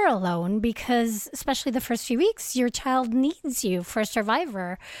never alone, because especially the first few weeks, your child needs you for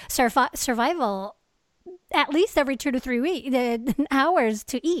survival, at least every 2 to 3 hours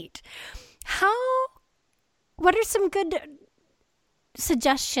to eat. What are some good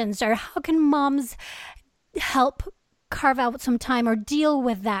suggestions, or how can moms help carve out some time or deal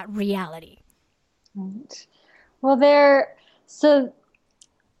with that reality? Right. Well, so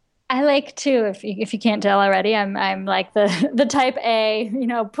I like to, if you can't tell already, I'm like the type A,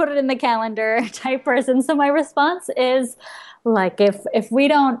 put it in the calendar type person. So my response is like, if we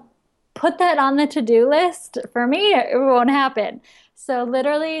don't put that on the to-do list, for me, it won't happen. So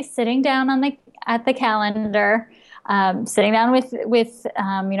literally sitting down at the calendar, sitting down with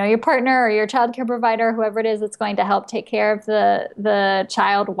your partner or your childcare provider, whoever it is that's going to help take care of the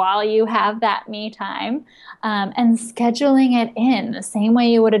child while you have that me time, and scheduling it in the same way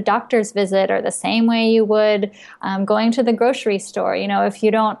you would a doctor's visit, or the same way you would going to the grocery store. If you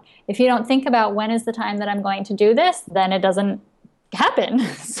don't think about when is the time that I'm going to do this, then it doesn't happen.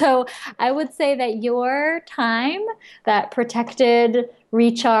 So I would say that your time, that protected,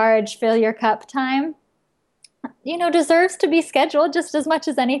 recharge, fill your cup time, deserves to be scheduled just as much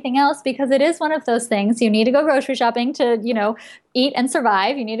as anything else, because it is one of those things. You need to go grocery shopping to, eat and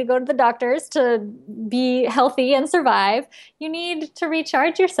survive. You need to go to the doctors to be healthy and survive. You need to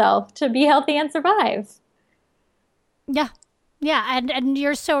recharge yourself to be healthy and survive. Yeah. Yeah. And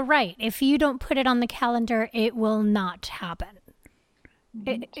you're so right. If you don't put it on the calendar, it will not happen.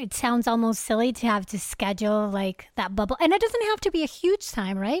 It sounds almost silly to have to schedule like that bubble. And it doesn't have to be a huge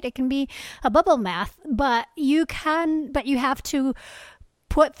time, right? It can be a bubble bath, but you have to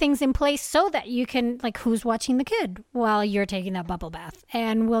put things in place so that you can, like, who's watching the kid while you're taking that bubble bath?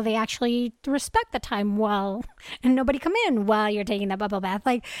 And will they actually respect the time and nobody come in while you're taking that bubble bath?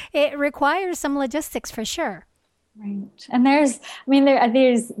 Like, it requires some logistics for sure. Right. And these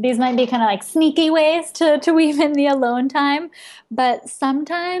might be kind of like sneaky ways to weave in the alone time, but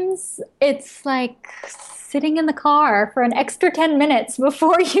sometimes it's like sitting in the car for an extra 10 minutes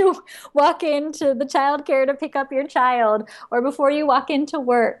before you walk into the childcare to pick up your child, or before you walk into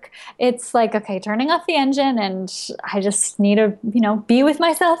work. It's like, okay, turning off the engine, and I just need to, be with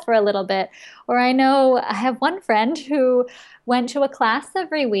myself for a little bit. Or I know I have one friend who went to a class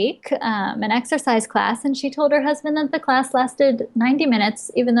every week, an exercise class, and she told her husband that the class lasted 90 minutes,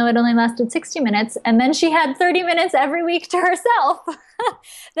 even though it only lasted 60 minutes. And then she had 30 minutes every week to herself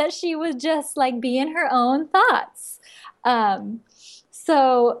that she would just like be in her own thoughts.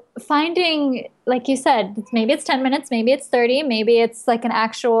 So finding, like you said, maybe it's 10 minutes, maybe it's 30, maybe it's like an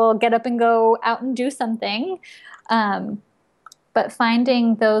actual get up and go out and do something. But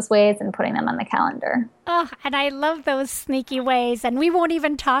finding those ways and putting them on the calendar. Oh, and I love those sneaky ways. And we won't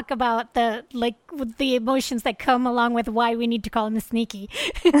even talk about the emotions that come along with why we need to call them sneaky.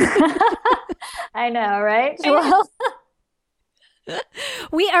 I know, right? Well,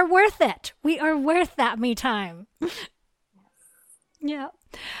 we are worth it. We are worth that me time. Yeah.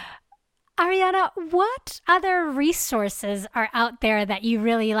 Ariana, what other resources are out there that you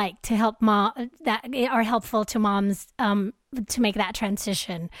really like to help that are helpful to moms to make that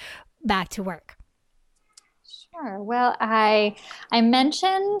transition back to work? Sure. Well, I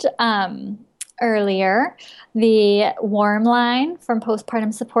mentioned earlier the Warm Line from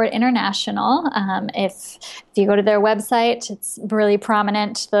Postpartum Support International. If you go to their website, it's really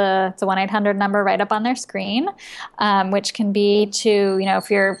prominent. It's a 1-800 number right up on their screen, which can be to,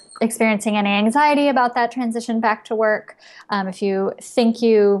 if you're experiencing any anxiety about that transition back to work, if you think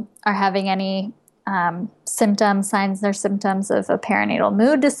you are having any signs or symptoms of a perinatal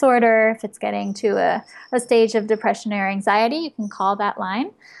mood disorder, if it's getting to a stage of depression or anxiety, you can call that line.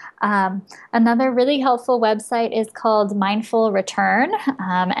 Another really helpful website is called Mindful Return,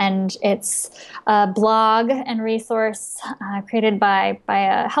 and it's a blog and resource created by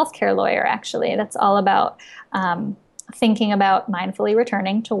a healthcare lawyer, actually, that's all about thinking about mindfully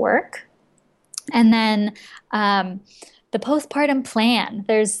returning to work. And then the postpartum plan.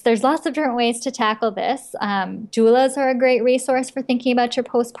 There's lots of different ways to tackle this. Doulas are a great resource for thinking about your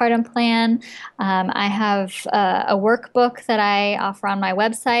postpartum plan. I have a workbook that I offer on my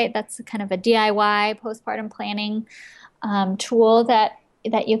website. That's kind of a DIY postpartum planning tool that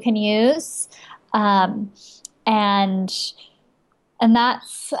you can use. And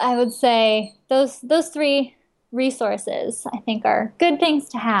that's, I would say, those three resources I think are good things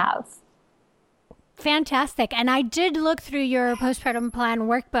to have. Fantastic. And I did look through your postpartum plan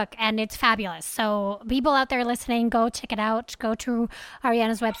workbook, and it's fabulous. So people out there listening, go check it out. Go to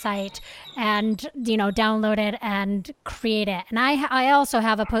Arianna's website and, download it and create it. And I also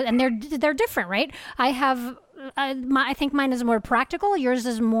have and they're different, right? I have, I think mine is more practical. Yours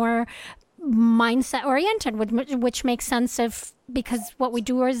is more mindset oriented, which makes sense because what we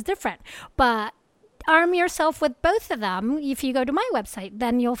do is different. But arm yourself with both of them. If you go to my website,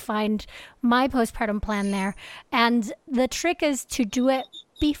 then you'll find my postpartum plan there. And the trick is to do it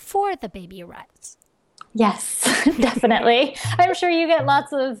before the baby arrives. Yes, definitely. I'm sure you get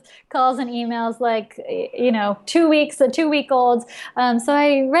lots of calls and emails like, 2 weeks, a 2-week-old. So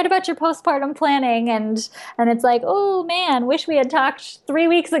I read about your postpartum planning and it's like, oh man, wish we had talked 3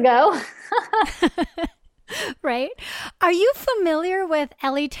 weeks ago. Right. Are you familiar with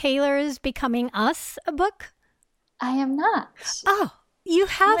Ellie Taylor's Becoming Us book? I am not. Oh, you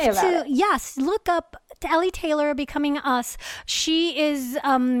have to. Yes, look up Ellie Taylor Becoming Us. She is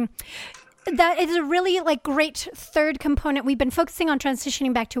that is a really great third component. We've been focusing on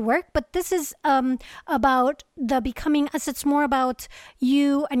transitioning back to work, but this is about the becoming us. It's more about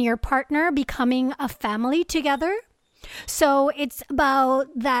you and your partner becoming a family together. So it's about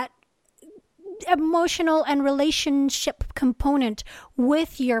that emotional and relationship component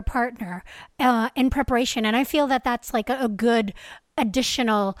with your partner in preparation. And I feel that that's a good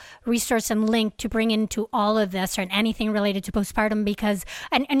additional resource and link to bring into all of this or anything related to postpartum, because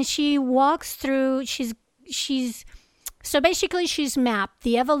and she walks through, she's mapped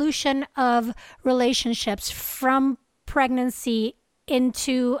the evolution of relationships from pregnancy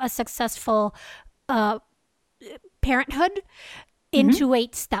into a successful parenthood into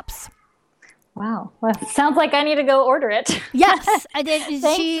 8 steps. Wow. Well, sounds like I need to go order it. Yes. I did.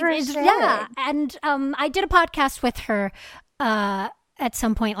 Thanks for sharing. Yeah. And I did a podcast with her at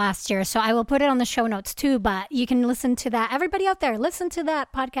some point last year, so I will put it on the show notes too, but you can listen to that. Everybody out there, listen to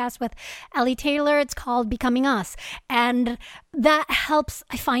that podcast with Ellie Taylor. It's called Becoming Us. And that helps,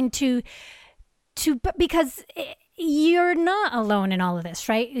 I find, because you're not alone in all of this,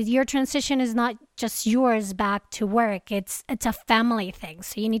 right? Your transition is not just yours back to work. It's a family thing.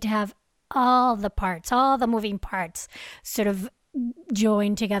 So you need to have all the parts, all the moving parts sort of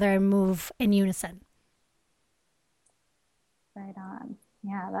join together and move in unison. Right on.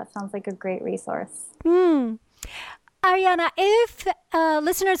 Yeah, that sounds like a great resource. Arianna, if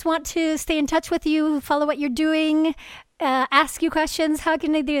listeners want to stay in touch with you, follow what you're doing, ask you questions, how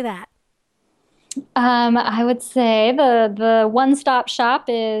can they do that? I would say the one-stop shop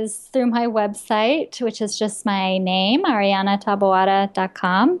is through my website, which is just my name,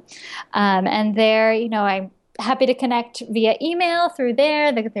 ariannataboada.com. And there, I'm happy to connect via email through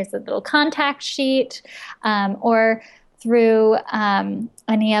there. There's a little contact sheet, or through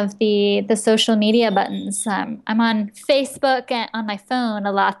any of the social media buttons. I'm on Facebook and on my phone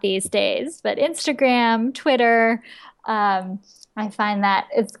a lot these days, but Instagram, Twitter, I find that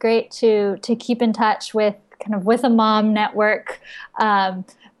it's great to keep in touch with a mom network,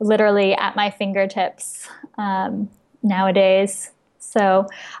 literally at my fingertips nowadays. So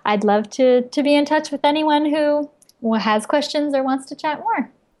I'd love to be in touch with anyone who has questions or wants to chat more.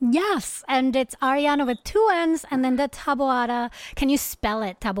 Yes, and it's Arianna with 2 N's and then the Taboada. Can you spell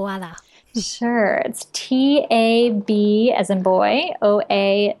it, Taboada? Sure. It's TAB as in boy,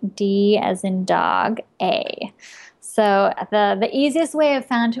 OAD as in dog, A. So the easiest way I've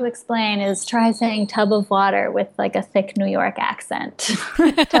found to explain is try saying tub of water with a thick New York accent.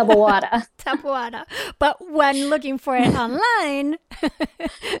 Taboada. Taboada. But when looking for it online,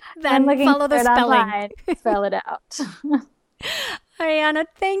 then follow the spelling. Online, spell it out. Arianna,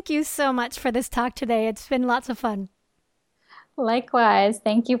 thank you so much for this talk today. It's been lots of fun. Likewise.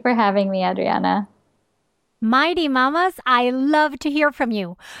 Thank you for having me, Adriana. Mighty Mamas, I love to hear from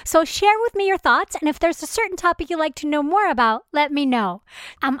you. So share with me your thoughts, and if there's a certain topic you'd like to know more about, let me know.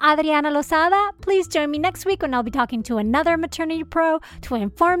 I'm Adriana Lozada. Please join me next week when I'll be talking to another maternity pro to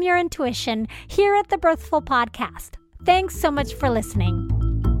inform your intuition here at the Birthful Podcast. Thanks so much for listening.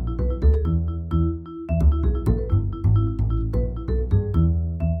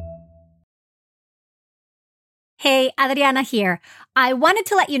 Hey, Adriana here. I wanted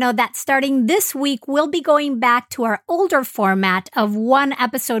to let you know that starting this week, we'll be going back to our older format of one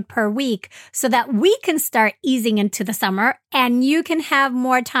episode per week so that we can start easing into the summer and you can have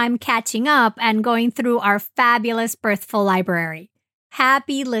more time catching up and going through our fabulous Birthful library.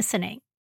 Happy listening.